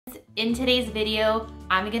In today's video,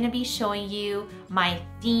 I'm gonna be showing you my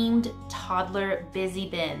themed toddler busy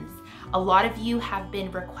bins. A lot of you have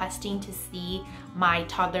been requesting to see my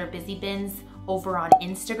toddler busy bins over on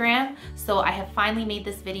Instagram. So I have finally made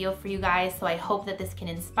this video for you guys. So I hope that this can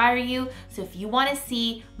inspire you. So if you wanna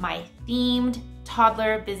see my themed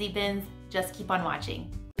toddler busy bins, just keep on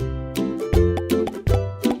watching.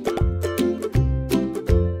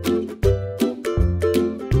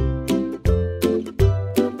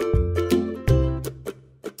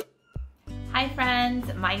 Hi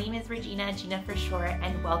friends, my name is Regina, Gina for short,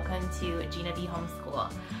 and welcome to Gina B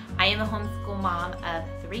Homeschool. I am a homeschool mom of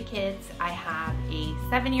 3 kids. I have a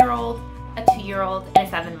 7-year-old, a 2-year-old, and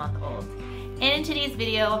a 7-month-old. And in today's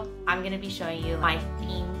video, I'm gonna be showing you my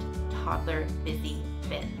themed toddler busy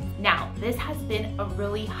bins. Now, this has been a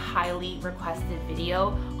really highly requested video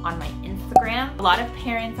on my Instagram. A lot of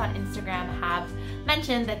parents on Instagram have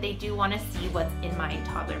mentioned that they do wanna see what's in my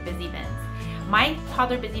toddler busy bins. My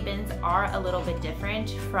toddler busy bins are a little bit different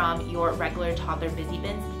from your regular toddler busy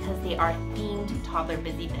bins because they are themed toddler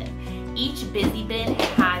busy bin. Each busy bin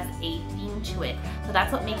has a theme to it. So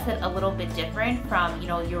that's what makes it a little bit different from,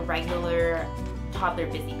 your regular toddler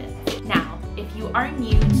busy bins. Now, if you are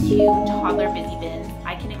new to toddler busy bins,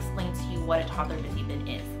 I can explain to you what a toddler busy bin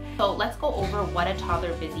is. So let's go over what a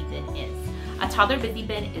toddler busy bin is. A toddler busy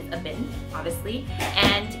bin is a bin, obviously,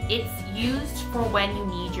 and it's used for when you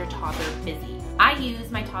need your toddler busy. I use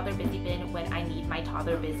my toddler busy bin when I need my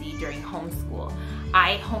toddler busy during homeschool.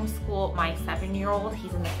 I homeschool my 7-year-old,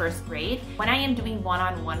 he's in the 1st grade. When I am doing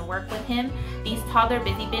one-on-one work with him, these toddler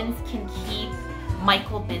busy bins can keep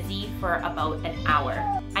Michael busy for about an hour.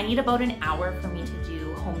 I need about an hour for me to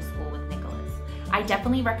do homeschool with Nicholas. I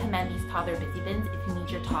definitely recommend these toddler busy bins if you need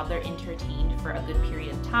your toddler entertained for a good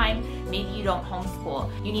period of time. Maybe you don't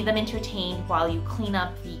homeschool. You need them entertained while you clean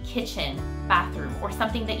up the kitchen, bathroom, or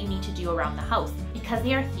something that you need to do around the house. Because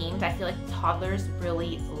they are themed, I feel like toddlers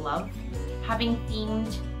really love having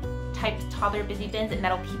themed type toddler busy bins, and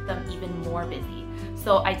that'll keep them even more busy.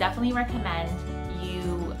 So I definitely recommend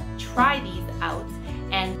you try these out.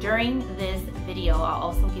 And during this video, I'll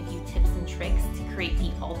also give you tips and tricks to create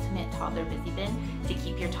the ultimate toddler busy bin to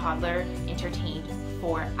keep your toddler entertained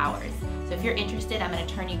for hours. So if you're interested, I'm gonna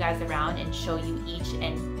turn you guys around and show you each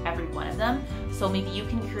and every one of them. So maybe you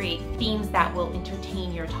can create themes that will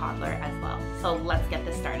entertain your toddler as well. So let's get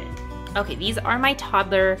this started. Okay, these are my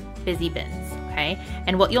toddler busy bins, okay?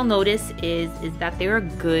 And what you'll notice is that they're a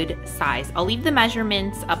good size. I'll leave the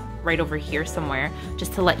measurements up right over here somewhere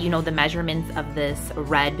just to let you know the measurements of this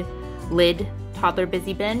red lid toddler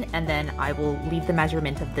busy bin, and then I will leave the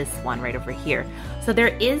measurement of this one right over here. So there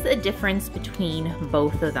is a difference between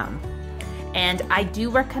both of them. And I do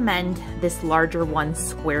recommend this larger one,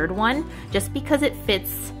 squared one, just because it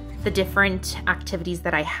fits the different activities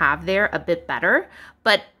that I have there a bit better.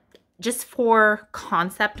 But just for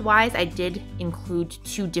concept wise, I did include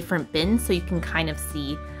 2 different bins so you can kind of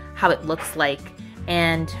see how it looks like,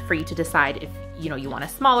 and for you to decide if you want a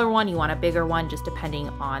smaller one, you want a bigger one, just depending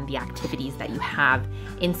on the activities that you have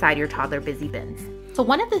inside your toddler busy bins. So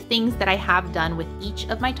one of the things that I have done with each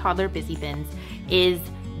of my toddler busy bins is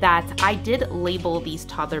that I did label these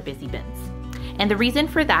toddler busy bins. And the reason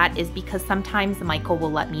for that is because sometimes Michael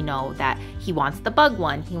will let me know that he wants the bug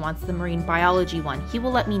one, he wants the marine biology one. He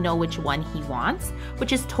will let me know which one he wants,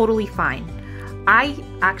 which is totally fine. I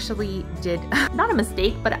actually did, not a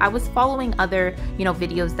mistake, but I was following other,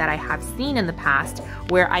 videos that I have seen in the past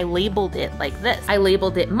where I labeled it like this. I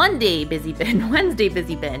labeled it Monday busy bin, Wednesday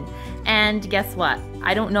busy bin. And guess what?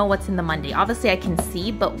 I don't know what's in the Monday. Obviously I can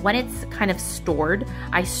see, but when it's kind of stored,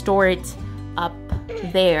 I store it up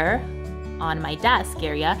there on my desk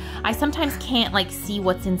area. I sometimes can't see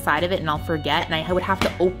what's inside of it, and I'll forget, and I would have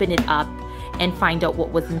to open it up and find out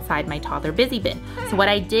what was inside my toddler busy bin. So what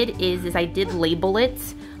I did is I did label it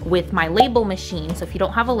with my label machine. So if you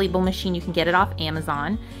don't have a label machine, you can get it off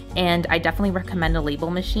Amazon. And I definitely recommend a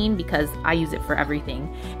label machine because I use it for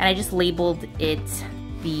everything. And I just labeled it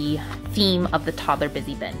the theme of the toddler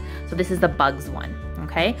busy bin. So this is the bugs one,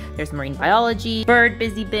 okay? There's marine biology, bird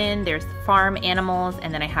busy bin, there's farm animals,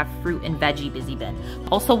 and then I have fruit and veggie busy bin.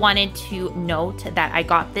 Also wanted to note that I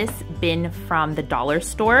got this bin from the dollar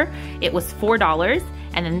store. It was $4,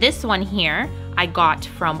 and then this one here I got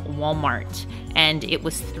from Walmart, and it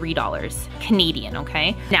was $3 Canadian,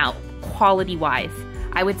 okay? Now, quality-wise,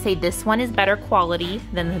 I would say this one is better quality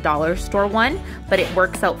than the dollar store one, but it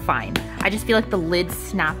works out fine. I just feel like the lid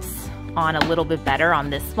snaps on a little bit better on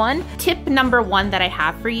this one. Tip number 1 that I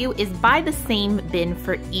have for you is buy the same bin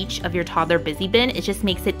for each of your toddler busy bin. It just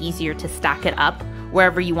makes it easier to stack it up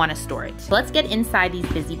wherever you want to store it. So let's get inside these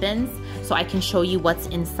busy bins. so I can show you what's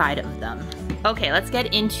inside of them. Okay, let's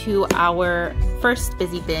get into our first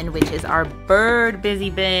busy bin, which is our bird busy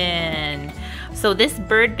bin. So this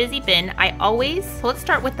bird busy bin, so let's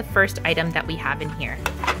start with the first item that we have in here.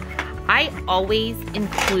 I always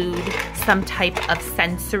include some type of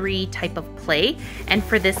sensory type of play. And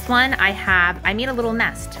for this one, I made a little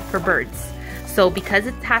nest for birds. So because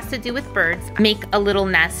it has to do with birds, I make a little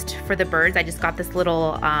nest for the birds. I just got this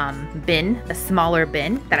little bin, a smaller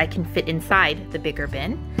bin that I can fit inside the bigger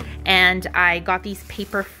bin. And I got these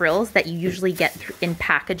paper frills that you usually get in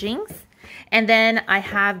packagings. And then I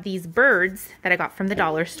have these birds that I got from the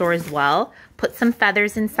dollar store as well. Put some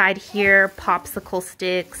feathers inside here, popsicle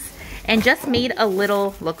sticks, and just made a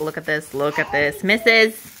little, look at this,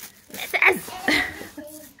 Mrs.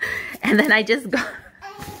 And then I just got,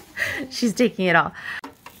 she's taking it all.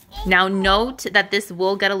 Now note that this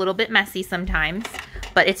will get a little bit messy sometimes,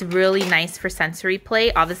 but it's really nice for sensory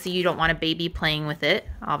play. Obviously you don't want a baby playing with it.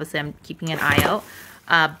 Obviously I'm keeping an eye out.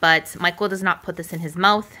 But Michael does not put this in his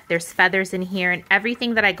mouth. There's feathers in here, and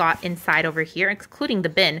everything that I got inside over here, including the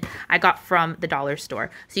bin, I got from the dollar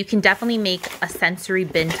store. So you can definitely make a sensory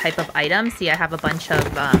bin type of item. See, I have a bunch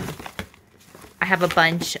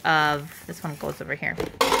of, this one goes over here.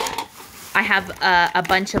 I have a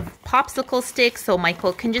bunch of popsicle sticks, so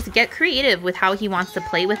Michael can just get creative with how he wants to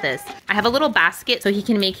play with this. I have a little basket so he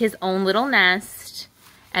can make his own little nest.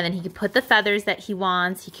 And then he can put the feathers that he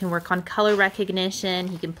wants. He can work on color recognition.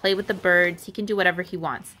 He can play with the birds. He can do whatever he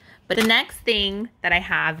wants. But the next thing that I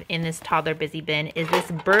have in this toddler busy bin is this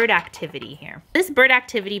bird activity here. This bird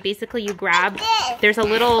activity, basically you grab, there's a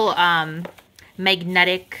little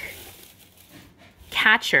magnetic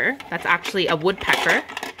catcher. That's actually a woodpecker.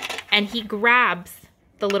 And he grabs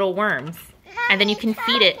the little worms. And then you can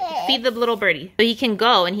feed the little birdie. So he can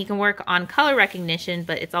go and he can work on color recognition,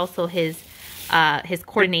 but it's also his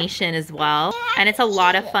coordination as well. And it's a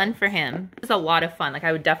lot of fun for him. It's a lot of fun. Like,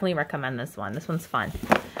 I would definitely recommend this one. This one's fun.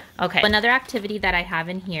 Okay, another activity that I have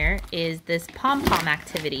in here is this pom-pom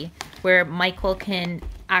activity where Michael can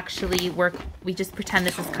actually work. We just pretend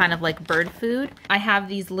this is kind of like bird food. I have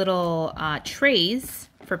these little trays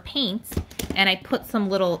for paints, and I put some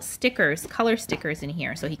little stickers, color stickers in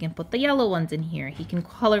here. So he can put the yellow ones in here. He can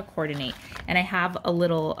color coordinate. And I have a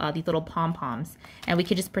little, these little pom-poms. And we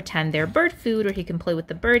could just pretend they're bird food, or he can play with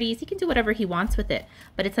the birdies. He can do whatever he wants with it.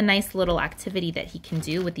 But it's a nice little activity that he can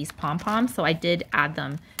do with these pom-poms. So I did add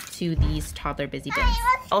them to these toddler busy bins.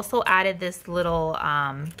 Also added this little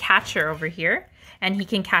catcher over here. And he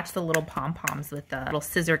can catch the little pom-poms with the little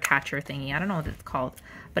scissor catcher thingy. I don't know what it's called,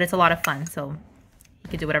 but it's a lot of fun. So he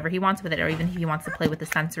could do whatever he wants with it, or even if he wants to play with the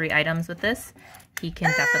sensory items with this, he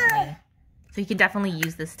can definitely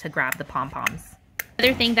use this to grab the pom-poms.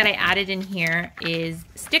 Another thing that I added in here is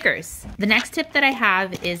stickers. The next tip that I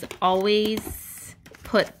have is always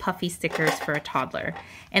put puffy stickers for a toddler.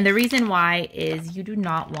 And the reason why is you do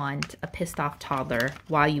not want a pissed off toddler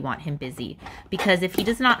while you want him busy. Because if he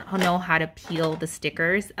does not know how to peel the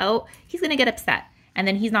stickers out, he's gonna get upset. And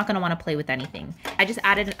then he's not going to want to play with anything. I just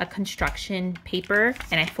added a construction paper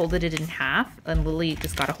and I folded it in half. And Lily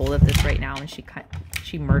just got a hold of this right now and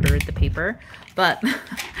she murdered the paper. But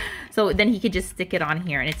so then he could just stick it on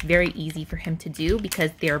here, and it's very easy for him to do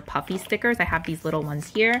because they're puffy stickers. I have these little ones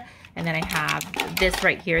here, and then I have this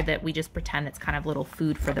right here that we just pretend it's kind of little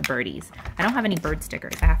food for the birdies. I don't have any bird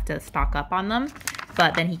stickers. I have to stock up on them,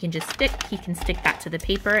 but then he can stick that to the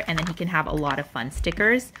paper, and then he can have a lot of fun.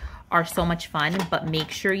 Stickers are so much fun, but make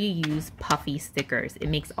sure you use puffy stickers. It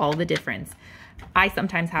makes all the difference. I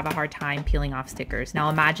sometimes have a hard time peeling off stickers. Now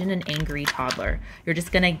imagine an angry toddler. You're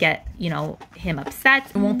just gonna get, him upset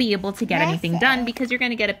and won't be able to get anything done because you're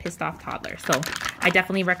gonna get a pissed off toddler. So I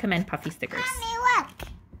definitely recommend puffy stickers.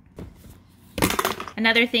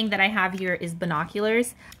 Another thing that I have here is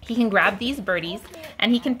binoculars. He can grab these birdies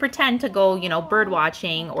and he can pretend to go, bird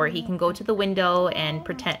watching, or he can go to the window and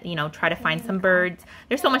pretend, try to find some birds.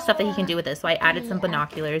 There's so much stuff that he can do with this. So I added some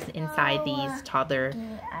binoculars inside these toddler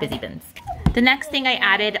busy bins. The next thing I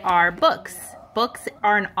added are books. Books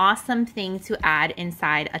are an awesome thing to add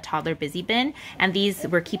inside a toddler busy bin. And these,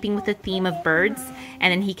 we're keeping with the theme of birds.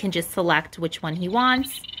 And then he can just select which one he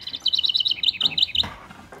wants.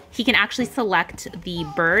 He can actually select the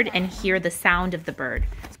bird and hear the sound of the bird.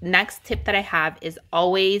 Next tip that I have is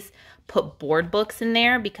always put board books in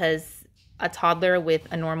there, because a toddler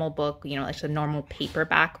with a normal book, like a normal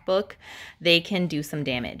paperback book, they can do some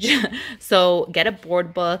damage. So get a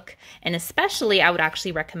board book, and especially I would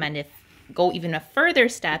actually recommend if go even a further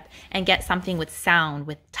step and get something with sound,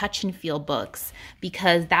 with touch and feel books,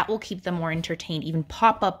 because that will keep them more entertained. Even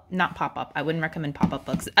not pop-up, I wouldn't recommend pop-up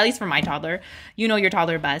books, at least for my toddler. You know your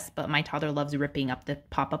toddler best, but my toddler loves ripping up the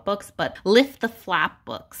pop-up books. But lift the flap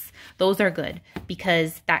books, those are good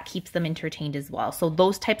because that keeps them entertained as well. So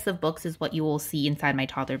those types of books is what you will see inside my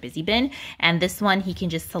toddler busy bin. And this one, he can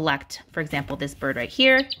just select, for example, this bird right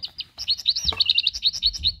here.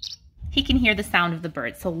 He can hear the sound of the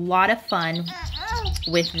bird. So a lot of fun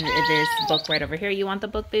with this book right over here. You want the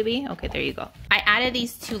book, baby? Okay, there you go. I added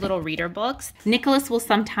these 2 little reader books. Nicholas will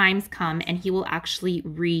sometimes come and he will actually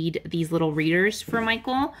read these little readers for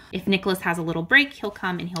Michael. If Nicholas has a little break, he'll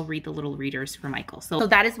come and he'll read the little readers for Michael. So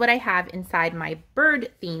that is what I have inside my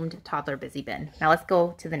bird-themed toddler busy bin. Now let's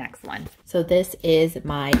go to the next one. So this is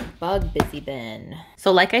my bug busy bin.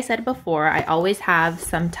 So like I said before, I always have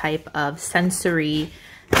some type of sensory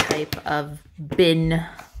type of bin,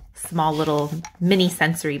 small little mini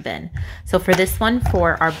sensory bin. So for this one,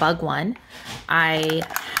 for our bug one, I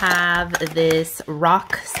have this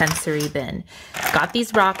rock sensory bin. Got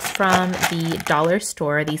these rocks from the dollar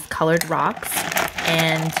store, these colored rocks,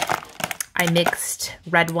 and I mixed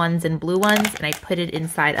red ones and blue ones, and I put it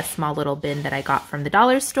inside a small little bin that I got from the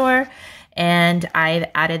dollar store. And I've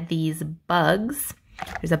added these bugs.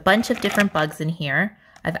 There's a bunch of different bugs in here.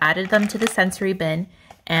 I've added them to the sensory bin,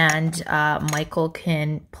 and Michael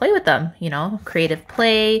can play with them, you know, creative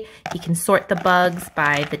play. He can sort the bugs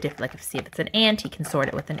by the different, like see if it's an ant, he can sort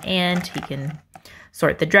it with an ant. He can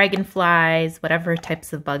sort the dragonflies, whatever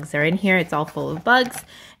types of bugs are in here. It's all full of bugs,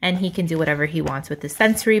 and he can do whatever he wants with the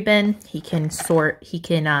sensory bin. He can sort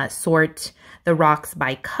the rocks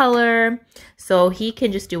by color. So he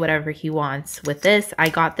can just do whatever he wants with this. I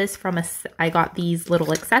got this from I got these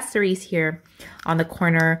little accessories here on the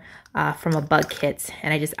corner from a bug kit,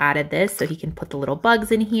 and I just added this so he can put the little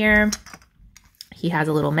bugs in here. He has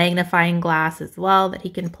a little magnifying glass as well that he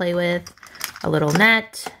can play with, a little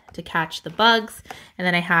net to catch the bugs, and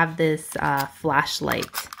then I have this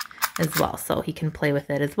flashlight as well, so he can play with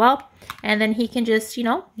it as well. And then he can just, you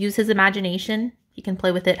know, use his imagination. He can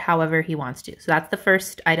play with it however he wants to. So that's the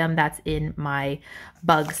first item that's in my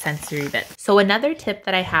bug sensory bin. So another tip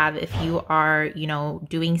that I have if you are, you know,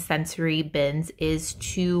 doing sensory bins is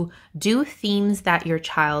to do themes that your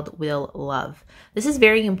child will love. This is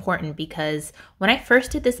very important because when I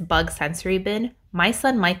first did this bug sensory bin, my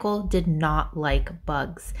son Michael did not like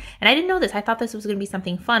bugs. And I didn't know this. I thought this was going to be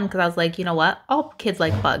something fun because I was like, you know what? All kids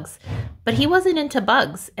like bugs. But he wasn't into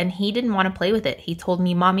bugs and he didn't want to play with it. He told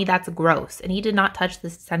me, Mommy, that's gross. And he did not touch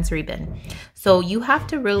this sensory bin. So you have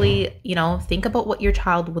to really, you know, think about what your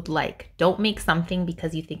child would like. Don't make something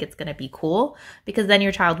because you think it's going to be cool, because then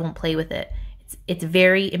your child won't play with it. It's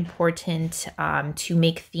very important to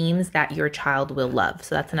make themes that your child will love.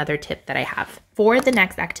 So that's another tip that I have. For the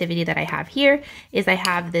next activity that I have here is I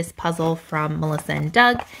have this puzzle from Melissa and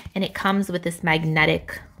Doug, and it comes with this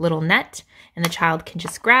magnetic little net, and the child can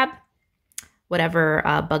just grab whatever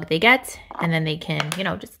bug they get, and then they can, you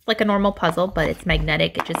know, just like a normal puzzle, but it's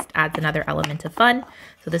magnetic. It just adds another element of fun.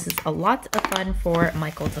 So this is a lot of fun for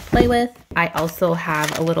Michael to play with. I also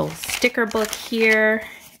have a little sticker book here,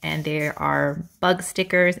 and there are bug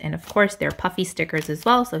stickers, and of course they're puffy stickers as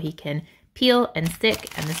well, so he can peel and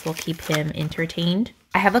stick, and this will keep him entertained.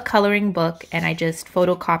 I have a coloring book, and I just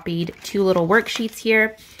photocopied 2 little worksheets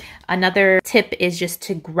here. Another tip is just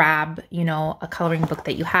to grab, you know, a coloring book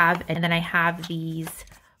that you have, and then I have these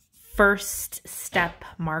first step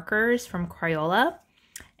markers from Crayola.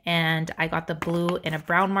 And I got the blue and a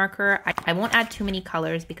brown marker. I won't add too many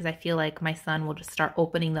colors because I feel like my son will just start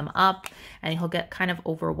opening them up and he'll get kind of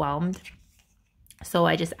overwhelmed. So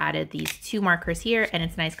I just added these 2 markers here, and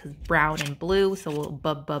it's nice because brown and blue. So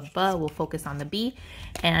we'll focus on the B,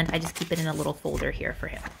 and I just keep it in a little folder here for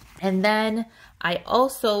him. And then I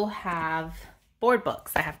also have board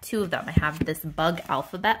books. I have 2 of them. I have this bug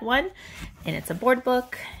alphabet one, and it's a board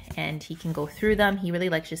book, and he can go through them. He really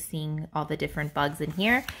likes just seeing all the different bugs in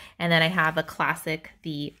here. And then I have a classic,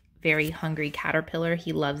 the Very Hungry Caterpillar.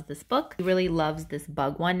 He loves this book. He really loves this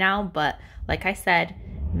bug one now, but like I said,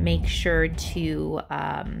 make sure to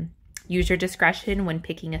use your discretion when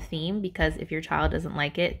picking a theme, because if your child doesn't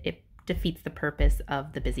like it, it defeats the purpose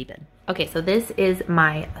of the busy bin. Okay, so this is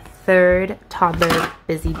my 3rd toddler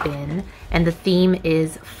busy bin, and the theme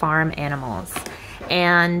is farm animals.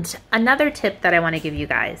 And another tip that I want to give you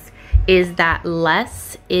guys is that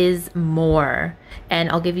less is more. And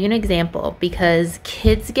I'll give you an example, because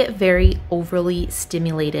kids get very overly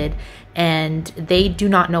stimulated and they do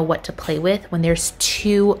not know what to play with when there's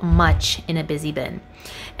too much in a busy bin.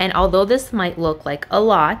 And although this might look like a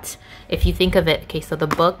lot, if you think of it, okay, so the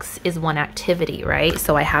books is one activity, right?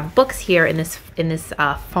 So I have books here in this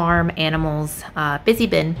farm animals busy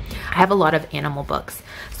bin. I have a lot of animal books.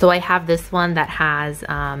 So I have this one that has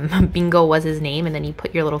Bingo was his name, and then you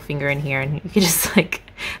put your little finger in here and you can just like,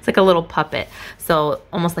 it's like a little puppet. So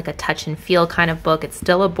almost like a touch and feel kind of book. It's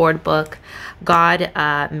still a board book. God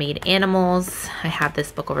Made Animals. I have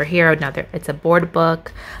this book over here. Another, it's a board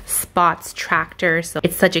book. Spot's Tractor. So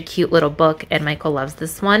it's such a cute little book, and Michael loves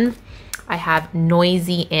this one. I have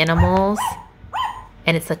Noisy Animals,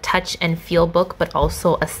 and it's a touch and feel book, but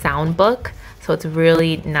also a sound book. So it's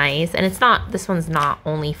really nice. And it's not, this one's not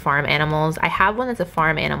only farm animals. I have one that's a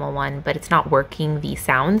farm animal one, but it's not working the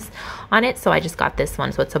sounds on it. So I just got this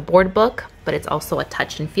one. So it's a board book, but it's also a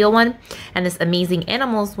touch and feel one. And this Amazing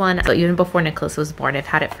Animals one, so even before Nicholas was born, I've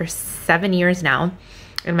had it for 7 years now.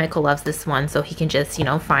 And Michael loves this one. So he can just, you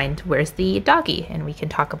know, find where's the doggy, and we can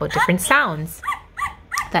talk about different sounds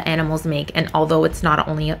that animals make. And although it's not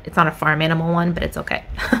a farm animal one, but it's okay.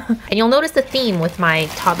 And you'll notice the theme with my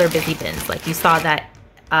toddler busy bins. Like you saw that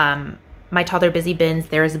my toddler busy bins,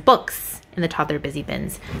 there's books in the toddler busy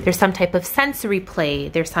bins. There's some type of sensory play.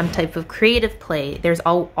 There's some type of creative play. There's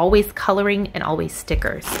always coloring and always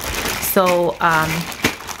stickers. So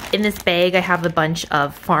in this bag, I have a bunch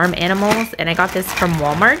of farm animals, and I got this from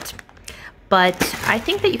Walmart. But I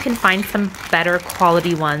think that you can find some better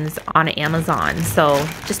quality ones on Amazon. So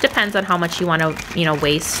just depends on how much you want to, you know,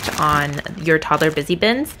 waste on your toddler busy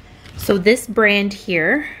bins. So this brand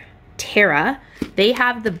here, Terra, they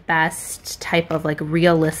have the best type of like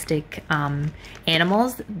realistic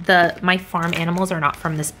animals. My farm animals are not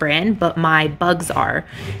from this brand, but my bugs are.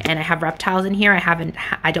 And I have reptiles in here.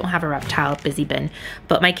 I don't have a reptile busy bin,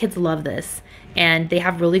 but my kids love this. And they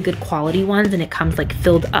have really good quality ones, and it comes like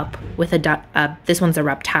filled up with this one's a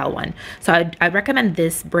reptile one. So I'd recommend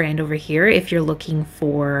this brand over here if you're looking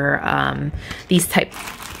for these type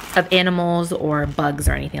of animals or bugs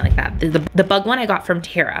or anything like that. The bug one I got from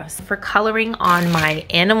Terra. So for coloring on my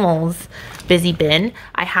animals busy bin,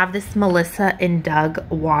 I have this Melissa and Doug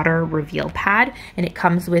water reveal pad, and it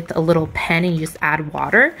comes with a little pen, and you just add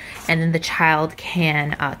water, and then the child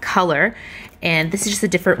can color. And this is just a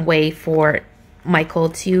different way for Michael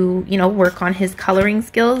to, you know, work on his coloring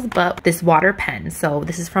skills, but this water pen. So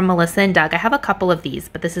this is from Melissa and Doug. I have a couple of these,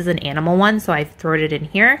 but this is an animal one, so I've thrown it in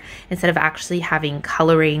here. Instead of actually having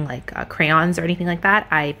coloring like crayons or anything like that,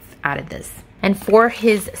 I've added this. And for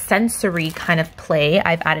his sensory kind of play,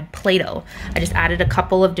 I've added Play-Doh. I just added a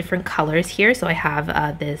couple of different colors here. So I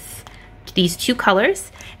have these two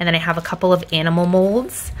colors, and then I have a couple of animal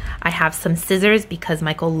molds. I have some scissors because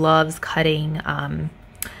Michael loves cutting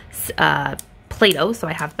Play-Doh, so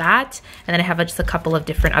I have that. And then I have just a couple of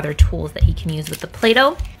different other tools that he can use with the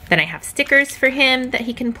Play-Doh. Then I have stickers for him that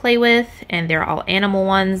he can play with, and they're all animal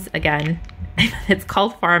ones. Again, it's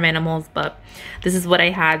called farm animals, but this is what I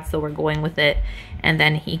had, so we're going with it. And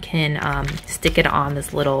then he can stick it on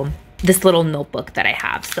this little notebook that I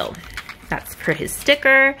have. So that's for his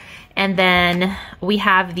sticker. And then we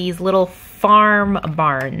have these little farm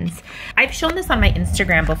barns. I've shown this on my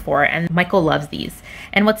Instagram before, and Michael loves these.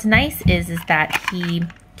 And what's nice is that he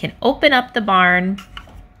can open up the barn,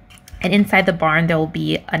 and inside the barn there will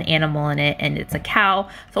be an animal in it, and it's a cow.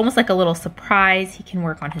 It's almost like a little surprise. He can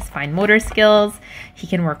work on his fine motor skills. He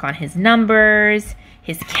can work on his numbers,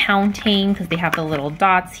 his counting, because they have the little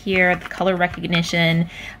dots here, the color recognition,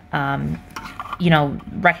 you know,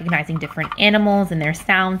 recognizing different animals and their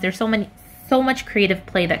sounds. There's so much creative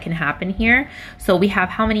play that can happen here. So we have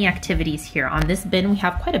how many activities here? On this bin, we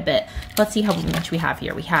have quite a bit. Let's see how much we have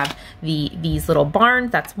here. We have these little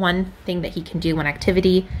barns. That's one thing that he can do, one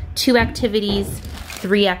activity. 2 activities,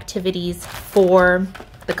 3 activities, 4,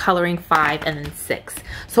 the coloring 5, and then 6.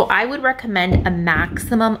 So I would recommend a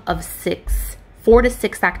maximum of 4 to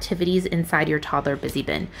 6 activities inside your toddler busy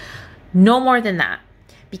bin. No more than that,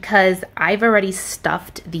 because I've already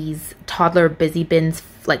stuffed these toddler busy bins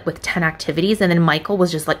like with 10 activities, and then Michael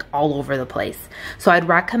was just like all over the place. So I'd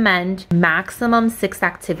recommend maximum 6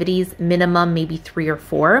 activities, minimum maybe 3 or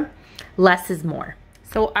 4. Less is more.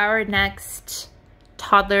 So our next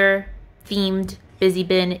toddler themed busy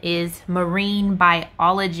bin is marine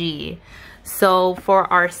biology. So for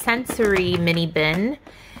our sensory mini bin,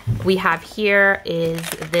 we have here is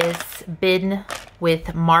this bin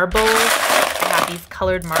with marbles. I have these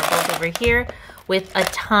colored marbles over here with a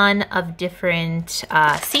ton of different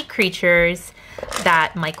sea creatures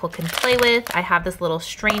that Michael can play with. I have this little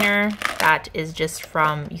strainer that is just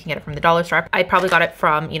from, you can get it from the dollar store. I probably got it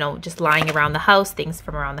from, you know, just lying around the house, things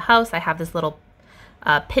from around the house. I have this little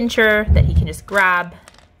pincher that he can just grab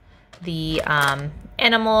the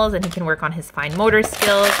animals, and he can work on his fine motor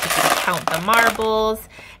skills. He can count the marbles,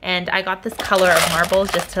 and I got this color of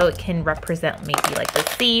marbles just so it can represent maybe like the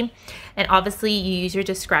sea. And obviously you use your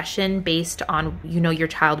discretion based on, you know, your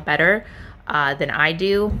child better than I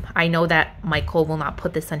do. I know that Michael will not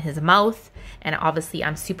put this in his mouth, and obviously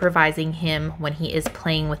I'm supervising him when he is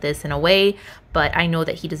playing with this in a way, but I know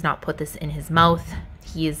that he does not put this in his mouth.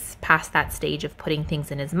 He is past that stage of putting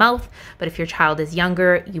things in his mouth. But if your child is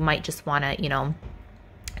younger, you might just want to, you know,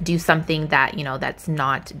 do something that, you know, that's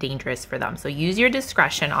not dangerous for them. So use your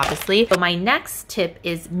discretion, obviously. So my next tip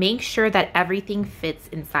is make sure that everything fits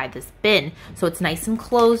inside this bin. So it's nice and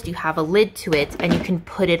closed, you have a lid to it, and you can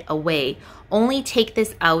put it away. Only take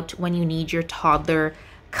this out when you need your toddler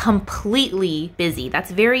completely busy. That's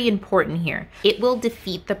very important here. It will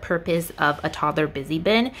defeat the purpose of a toddler busy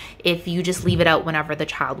bin if you just leave it out whenever the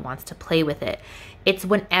child wants to play with it. It's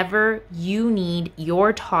whenever you need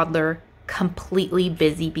your toddler completely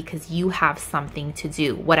busy because you have something to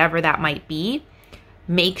do, whatever that might be.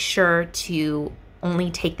 Make sure to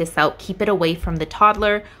only take this out, keep it away from the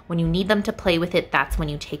toddler. When you need them to play with it, that's when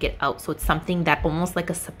you take it out. So it's something that almost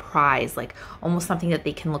like a surprise, like almost something that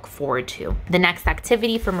they can look forward to. The next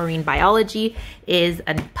activity for marine biology is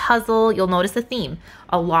a puzzle. You'll notice a theme.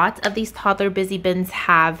 A lot of these toddler busy bins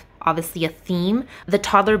have obviously a theme. The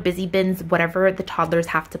toddler busy bins, whatever the toddlers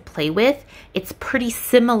have to play with, it's pretty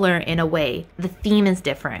similar in a way. The theme is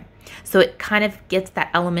different. So it kind of gets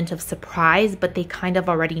that element of surprise, but they kind of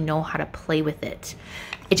already know how to play with it.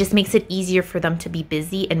 It just makes it easier for them to be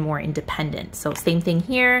busy and more independent. So same thing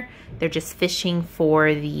here. They're just fishing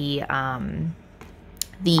for the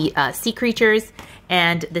sea creatures.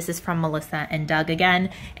 And this is from Melissa and Doug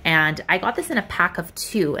again. And I got this in a pack of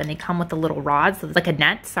 2, and they come with the little rods. So it's like a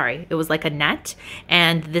net, sorry. It was like a net.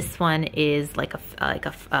 And this one is like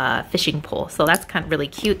a fishing pole. So that's kind of really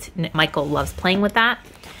cute. Michael loves playing with that.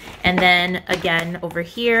 And then again, over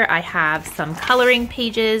here, I have some coloring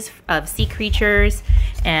pages of sea creatures,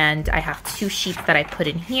 and I have 2 sheets that I put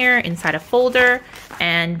in here inside a folder.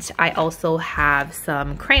 And I also have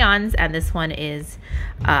some crayons, and this one is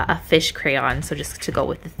a fish crayon, so just to go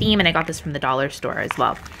with the theme. And I got this from the dollar store as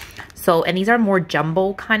well. So, and these are more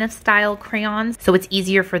jumbo kind of style crayons, so it's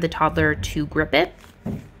easier for the toddler to grip it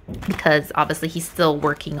because obviously he's still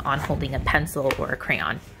working on holding a pencil or a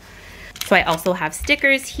crayon. So I also have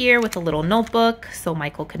stickers here with a little notebook so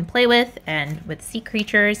Michael can play with, and with sea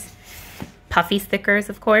creatures, puffy stickers,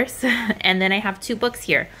 of course. And then I have 2 books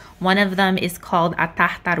here. One of them is called A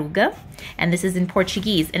Tartaruga, and this is in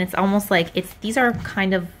Portuguese, and it's almost like these are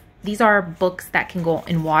books that can go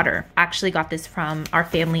in water. I actually got this from our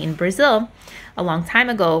family in Brazil a long time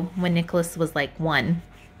ago when Nicholas was like 1.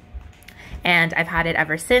 And I've had it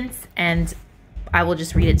ever since, and I will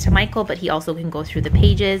just read it to Michael, but he also can go through the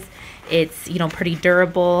pages. It's, you know, pretty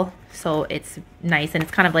durable, so it's nice, and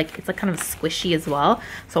it's kind of squishy as well,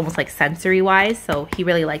 so almost like sensory wise, so he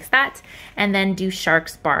really likes that. And then Do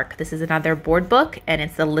Sharks Bark? This is another board book, and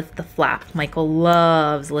it's a Lift the Flap. Michael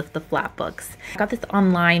loves Lift the Flap books. I got this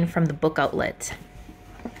online from the book outlet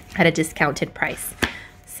at a discounted price.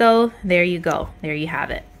 So there you go, there you have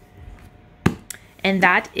it. And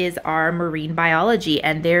that is our marine biology.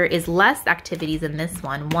 And there is less activities in this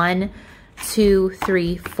one. 1, 2,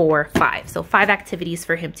 3, 4, 5. So 5 activities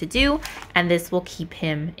for him to do. And this will keep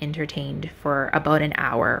him entertained for about an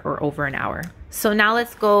hour or over an hour. So now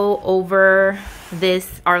let's go over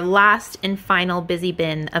this, our last and final busy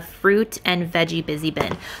bin, a fruit and veggie busy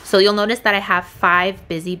bin. So you'll notice that I have 5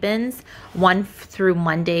 busy bins, 1 through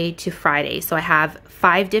Monday to Friday. So I have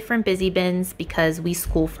 5 different busy bins because we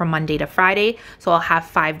school from Monday to Friday. So I'll have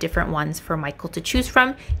 5 different ones for Michael to choose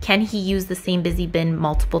from. Can he use the same busy bin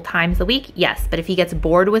multiple times a week? Yes, but if he gets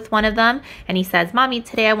bored with one of them and he says, Mommy,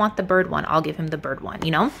 today I want the bird one, I'll give him the bird one,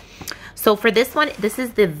 you know? So for this one, this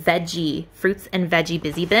is the veggie, fruits and veggie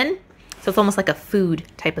busy bin. So it's almost like a food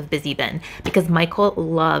type of busy bin because Michael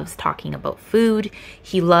loves talking about food.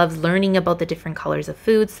 He loves learning about the different colors of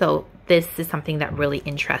food. So this is something that really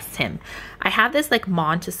interests him. I have this like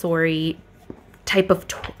Montessori type of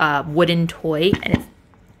wooden toy, and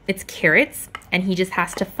it's carrots, and he just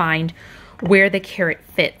has to find where the carrot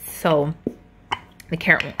fits. So the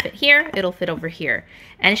carrot won't fit here, it'll fit over here.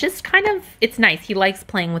 And it's just kind of, it's nice. He likes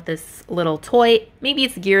playing with this little toy. Maybe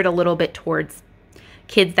it's geared a little bit towards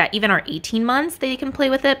kids that even are 18 months, they can play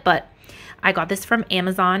with it, but I got this from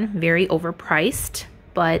Amazon, very overpriced,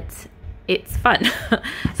 but it's fun.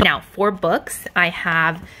 So now for books, I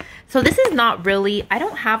have, so this is not really, I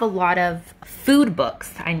don't have a lot of food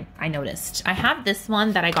books, I noticed. I have this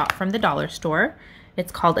one that I got from the dollar store.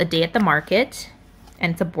 It's called A Day at the Market,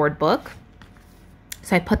 and it's a board book.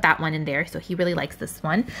 So I put that one in there. So he really likes this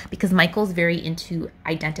one because Michael's very into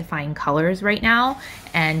identifying colors right now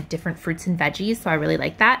and different fruits and veggies. So I really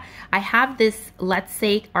like that. I have this Let's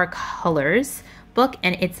Say Our Colors book,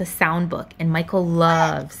 and it's a sound book, and Michael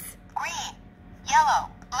loves green, yellow,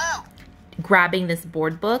 blue. Grabbing this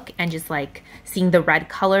board book and just like seeing the red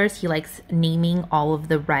colors. He likes naming all of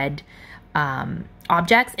the red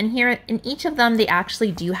objects. And here in each of them, they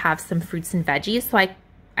actually do have some fruits and veggies. So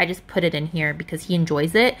I just put it in here because he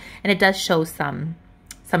enjoys it, and it does show some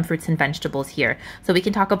fruits and vegetables here. So we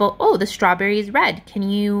can talk about, oh, the strawberry is red. Can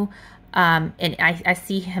you, and I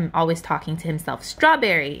see him always talking to himself,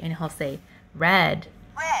 strawberry, and he'll say red,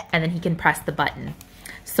 and then he can press the button.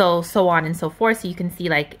 So on and so forth. So you can see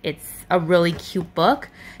like it's a really cute book.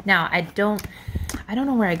 Now I don't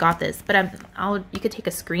know where I got this, but you could take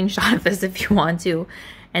a screenshot of this if you want to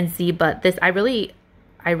and see, but this, I really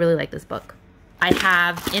like this book. I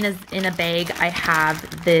have in a bag, I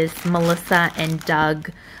have this Melissa and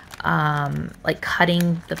Doug, like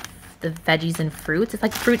cutting the veggies and fruits. It's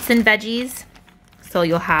like fruits and veggies. So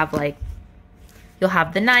you'll have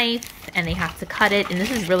the knife and they have to cut it. And this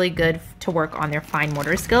is really good to work on their fine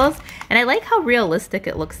motor skills. And I like how realistic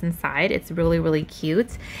it looks inside. It's really, really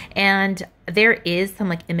cute. And there is some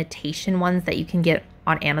like imitation ones that you can get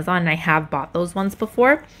on Amazon. And I have bought those ones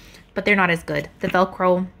before, but they're not as good. The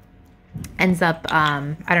Velcro ends up,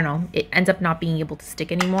 I don't know, it ends up not being able to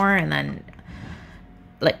stick anymore. And then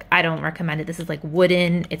like, I don't recommend it. This is like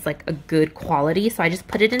wooden. It's like a good quality. So I just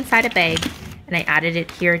put it inside a bag and I added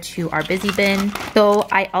it here to our busy bin. So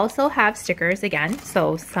I also have stickers again.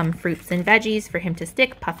 So some fruits and veggies for him to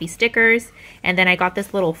stick, puffy stickers. And then I got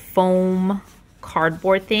this little foam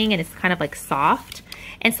cardboard thing, and it's kind of like soft.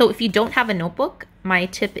 And so if you don't have a notebook, my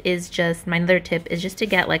other tip is just to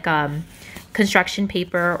get like construction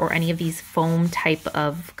paper or any of these foam type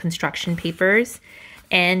of construction papers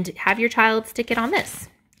and have your child stick it on this.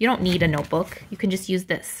 You don't need a notebook. You can just use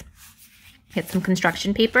this. Get some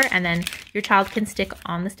construction paper and then your child can stick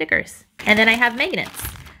on the stickers. And then I have magnets.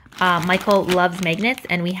 Michael loves magnets,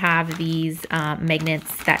 and we have these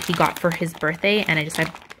magnets that he got for his birthday, and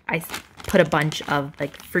I put a bunch of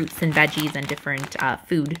like fruits and veggies and different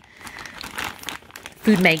food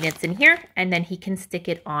magnets in here, and then he can stick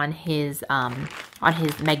it on his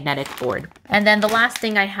magnetic board. And then the last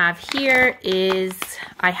thing I have here is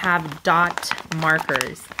I have dot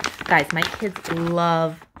markers. Guys, my kids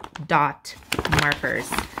love dot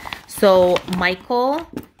markers. So Michael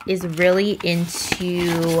is really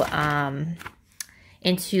into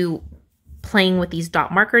playing with these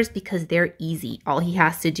dot markers because they're easy. All he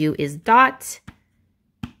has to do is dot,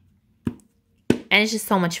 and it's just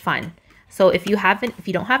so much fun. So if you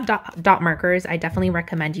don't have dot markers, I definitely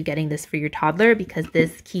recommend you getting this for your toddler because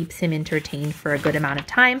this keeps him entertained for a good amount of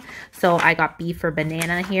time. So I got B for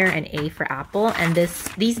banana here and A for apple. And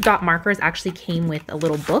these dot markers actually came with a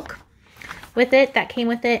little book with it that came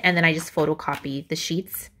with it. And then I just photocopied the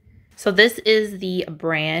sheets. So this is the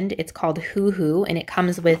brand. It's called Hoo Hoo, and it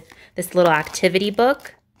comes with this little activity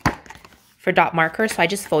book for dot markers. So I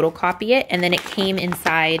just photocopy it, and then it came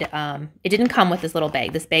inside, it didn't come with this little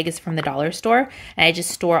bag. This bag is from the dollar store, and I just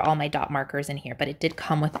store all my dot markers in here, but it did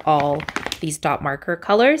come with all these dot marker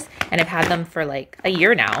colors, and I've had them for like a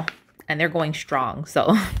year now, and they're going strong.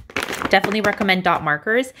 So definitely recommend dot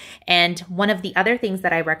markers. And one of the other things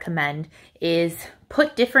that I recommend is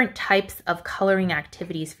put different types of coloring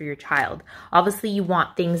activities for your child. Obviously, you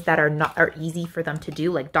want things that are easy for them to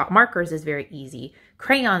do, like dot markers is very easy.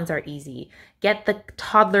 Crayons are easy. Get the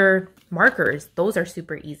toddler markers. Those are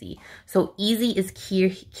super easy. So easy is key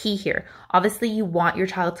here. Obviously, you want your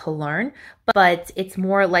child to learn, but it's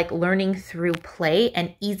more like learning through play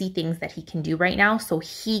and easy things that he can do right now so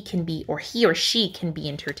he can be, or he or she can be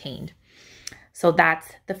entertained. So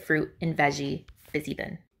that's the fruit and veggie busy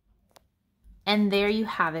bin. And there you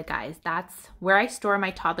have it, guys. That's where I store my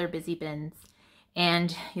toddler busy bins.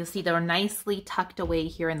 And you'll see they're nicely tucked away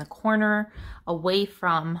here in the corner, away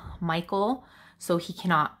from Michael, so he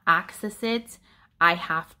cannot access it. I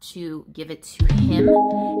have to give it to him.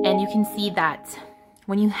 And you can see that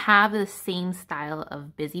when you have the same style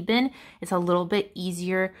of busy bin, it's a little bit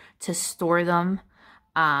easier to store them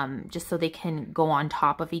just so they can go on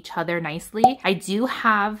top of each other nicely. I do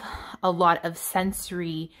have a lot of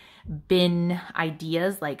sensory bin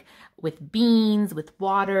ideas, like with beans, with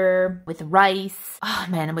water, with rice, oh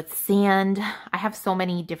man, with sand. I have so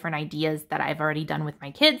many different ideas that I've already done with my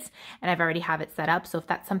kids, and I've already have it set up. So if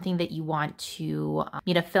that's something that you want to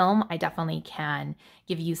me to film, I definitely can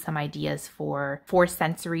give you some ideas for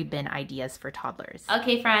sensory bin ideas for toddlers.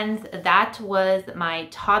 Okay friends, that was my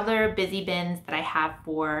toddler busy bins that I have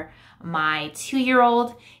for my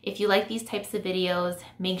 2-year-old. If you like these types of videos,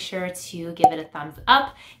 make sure to give it a thumbs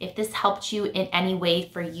up. If this helped you in any way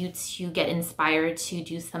for you to get inspired to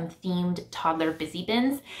do some themed toddler busy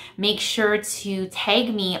bins, make sure to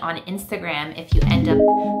tag me on Instagram if you end up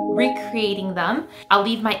recreating them. I'll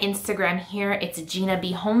leave my Instagram here. It's Gina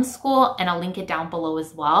B Homeschool, and I'll link it down below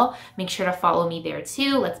as well. Make sure to follow me there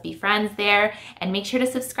too. Let's be friends there, and make sure to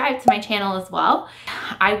subscribe to my channel as well.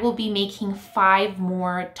 I will be making 5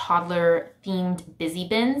 more toddler themed busy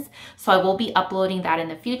bins, so I will be uploading that in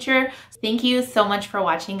the future. Thank you so much for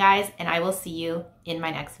watching, guys, and I will see you in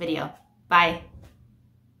my next video. Bye.